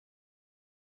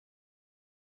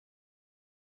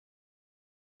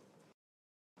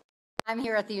I'm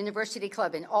here at the University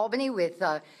Club in Albany with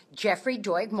Jeffrey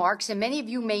Doig-Marx, and many of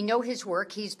you may know his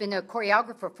work. He's been a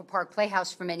choreographer for Park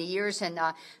Playhouse for many years, and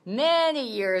many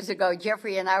years ago,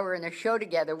 Jeffrey and I were in a show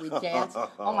together. We danced.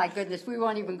 Oh, my goodness, we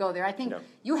won't even go there. I think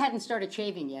you hadn't started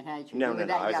shaving yet, had you? No, you were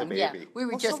no, I was a baby. Yeah, we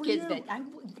were just kids then.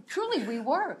 Truly, we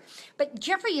were. But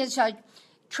Jeffrey is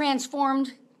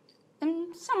transformed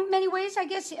in many ways, I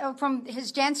guess, from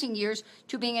his dancing years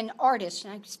to being an artist.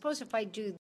 And I suppose if I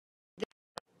do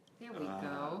There we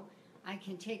go. I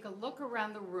can take a look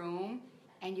around the room,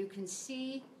 and you can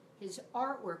see his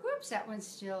artwork. Whoops, that one's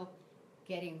still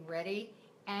getting ready.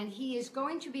 And he is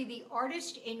going to be the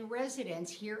artist in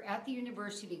residence here at the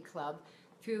University Club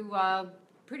through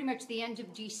pretty much the end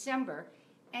of December.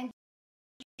 And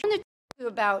I want to talk to you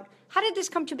about, how did this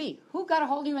come to be? Who got a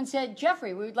hold of you and said,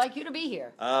 Jeffrey, we would like you to be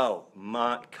here? Oh,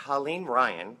 Colleen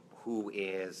Ryan, who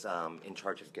is in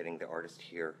charge of getting the artist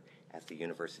here at the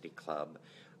University Club,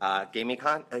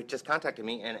 just contacted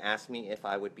me and asked me if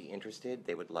I would be interested.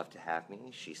 They would love to have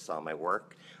me. She saw my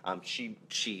work.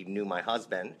 She knew my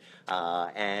husband,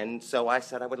 and so I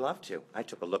said I would love to. I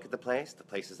took a look at the place. The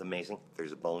place is amazing.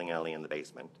 There's a bowling alley in the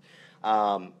basement.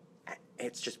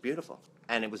 It's just beautiful.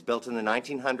 And it was built in the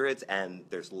 1900s, and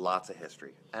there's lots of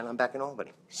history. And I'm back in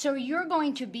Albany. So you're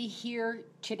going to be here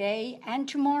today and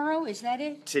tomorrow, is that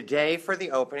it? Today for the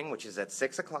opening, which is at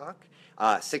 6 o'clock.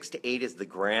 6 to 8 is the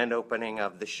grand opening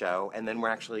of the show, and then we're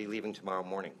actually leaving tomorrow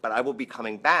morning. But I will be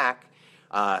coming back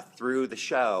through the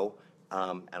show,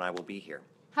 and I will be here.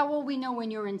 How will we know when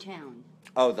you're in town?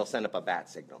 Oh, they'll send up a bat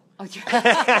signal. Okay.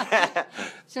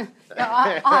 So,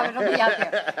 it'll be out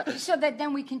there. So that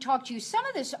then we can talk to you. Some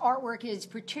of this artwork is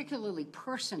particularly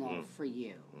personal for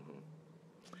you.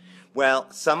 Mm-hmm.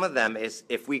 Well, some of them is,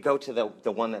 if we go to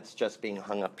the one that's just being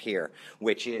hung up here,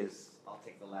 which is, I'll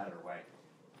take the ladder away.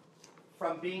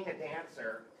 From being a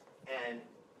dancer and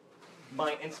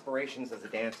my inspirations as a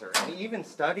dancer, and even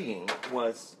studying,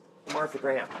 was Martha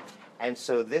Graham. And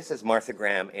so this is Martha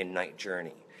Graham in Night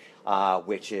Journey,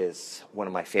 which is one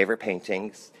of my favorite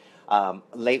paintings.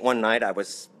 Late one night, I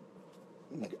was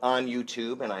on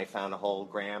YouTube, and I found a whole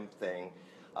Graham thing,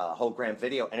 a whole Graham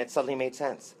video, and it suddenly made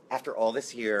sense. After all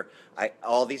these years,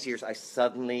 I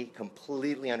suddenly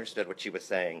completely understood what she was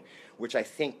saying, which I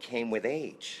think came with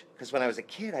age. Because when I was a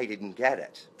kid, I didn't get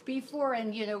it.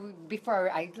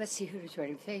 Let's see who's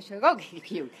ready. Okay,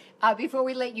 cute. Before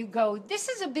we let you go, this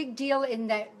is a big deal in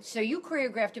that, so you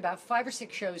choreographed about 5 or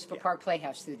 6 shows for Park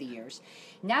Playhouse through the years.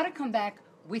 Now to come back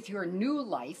with your new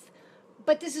life,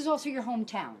 but this is also your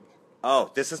hometown.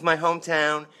 Oh, this is my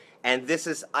hometown, and this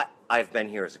is, I've been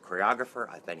here as a choreographer,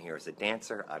 I've been here as a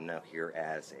dancer, I'm now here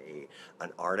as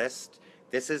an artist.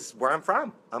 This is where I'm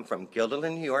from. I'm from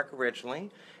Guilderland, New York originally,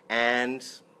 and...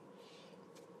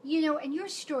 You know, and your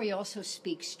story also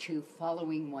speaks to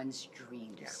following one's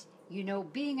dreams. Yeah. You know,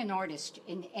 being an artist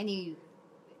in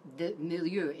the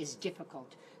milieu is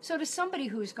difficult. So to somebody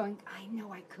who's going, I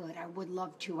know I could, I would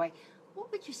love to,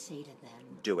 what would you say to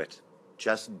them? Do it.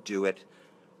 Just do it.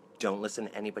 Don't listen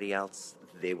to anybody else.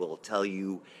 They will tell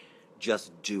you,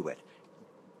 just do it.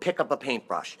 Pick up a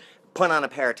paintbrush. Put on a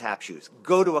pair of tap shoes.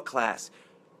 Go to a class.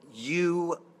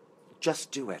 You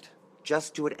just do it.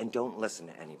 Just do it, and don't listen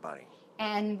to anybody.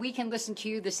 And we can listen to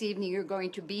you this evening. You're going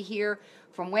to be here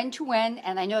from when to when,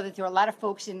 and I know that there are a lot of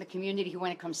folks in the community who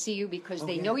want to come see you because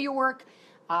they know your work.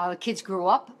 Kids grew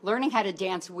up learning how to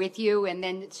dance with you, and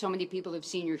then so many people have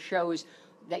seen your shows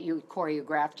that you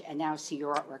choreographed and now see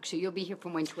your artwork. So you'll be here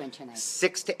from when to when tonight?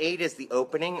 6 to 8 is the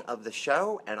opening of the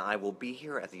show, and I will be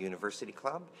here at the University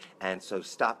Club. And so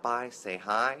stop by, say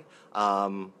hi.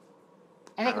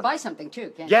 And they can buy something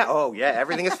too, can't Yeah, oh yeah,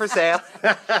 everything is for sale.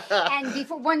 And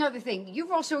before, one other thing, you're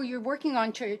working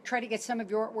on to try to get some of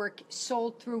your artwork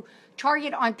sold through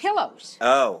Target on pillows.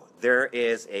 Oh, there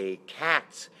is a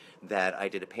cat that I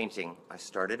did a painting. I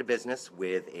started a business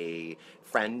with a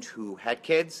friend who had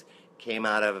kids, came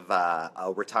out of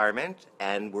a retirement,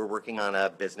 and we're working on a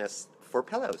business for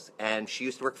pillows. And she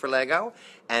used to work for Lego,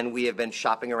 and we have been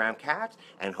shopping around cat,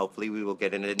 and hopefully we will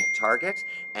get it into Target,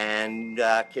 and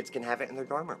kids can have it in their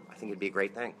dorm room. I think it'd be a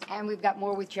great thing. And we've got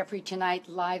more with Jeffrey tonight,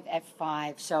 live at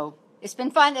 5. So it's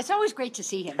been fun. It's always great to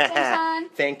see him. Thanks, hon.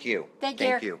 Thank you. Thank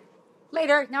you.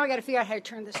 Later. Now I got to figure out how to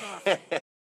turn this off.